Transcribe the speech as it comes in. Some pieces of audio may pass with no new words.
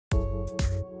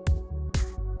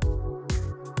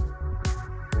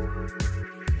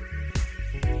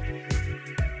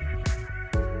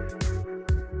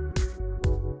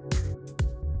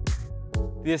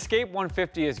The Escape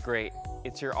 150 is great.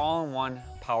 It's your all-in-one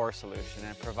power solution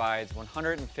and provides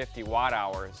 150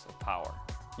 watt-hours of power.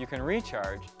 You can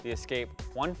recharge the Escape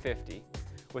 150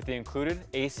 with the included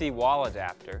AC wall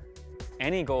adapter,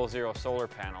 any Goal Zero solar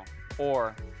panel,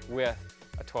 or with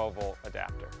a 12-volt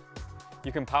adapter.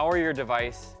 You can power your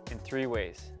device in 3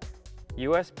 ways: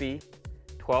 USB,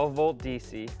 12-volt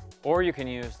DC, or you can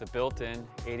use the built-in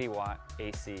 80-watt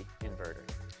AC inverter.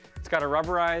 It's got a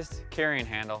rubberized carrying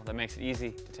handle that makes it easy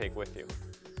to take with you.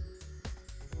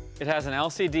 It has an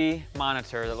LCD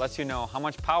monitor that lets you know how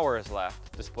much power is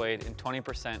left, displayed in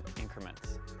 20%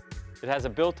 increments. It has a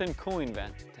built-in cooling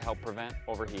vent to help prevent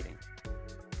overheating.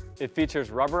 It features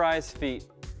rubberized feet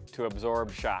to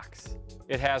absorb shocks.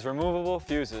 It has removable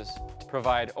fuses to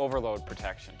provide overload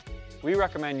protection. We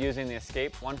recommend using the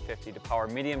Escape 150 to power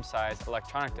medium-sized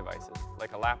electronic devices,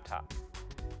 like a laptop.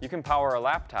 You can power a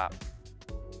laptop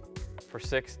for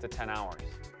 6 to 10 hours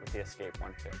with the Escape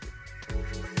 150.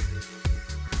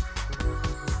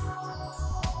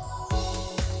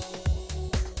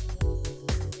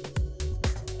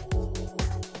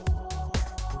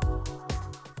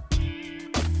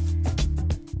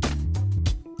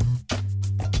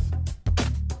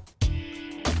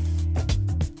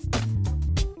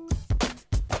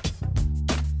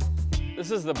 This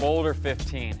is the Boulder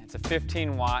 15. It's a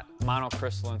 15-watt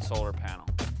monocrystalline solar panel.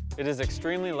 It is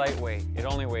extremely lightweight. It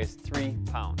only weighs 3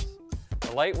 pounds.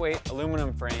 The lightweight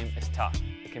aluminum frame is tough.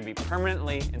 It can be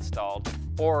permanently installed,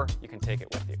 or you can take it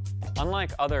with you.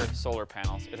 Unlike other solar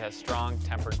panels, it has strong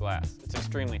tempered glass. It's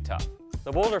extremely tough.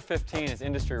 The Boulder 15 is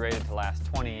industry rated to last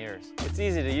 20 years. It's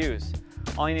easy to use.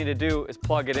 All you need to do is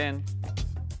plug it in,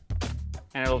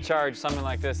 and it'll charge something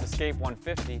like this Escape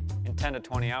 150 in 10 to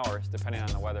 20 hours, depending on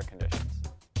the weather conditions.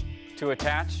 To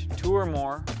attach 2 or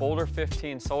more Boulder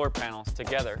 15 solar panels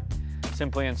together,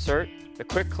 simply insert the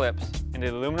quick clips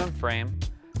into the aluminum frame,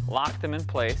 lock them in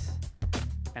place,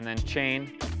 and then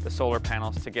chain the solar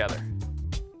panels together.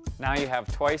 Now you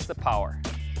have twice the power.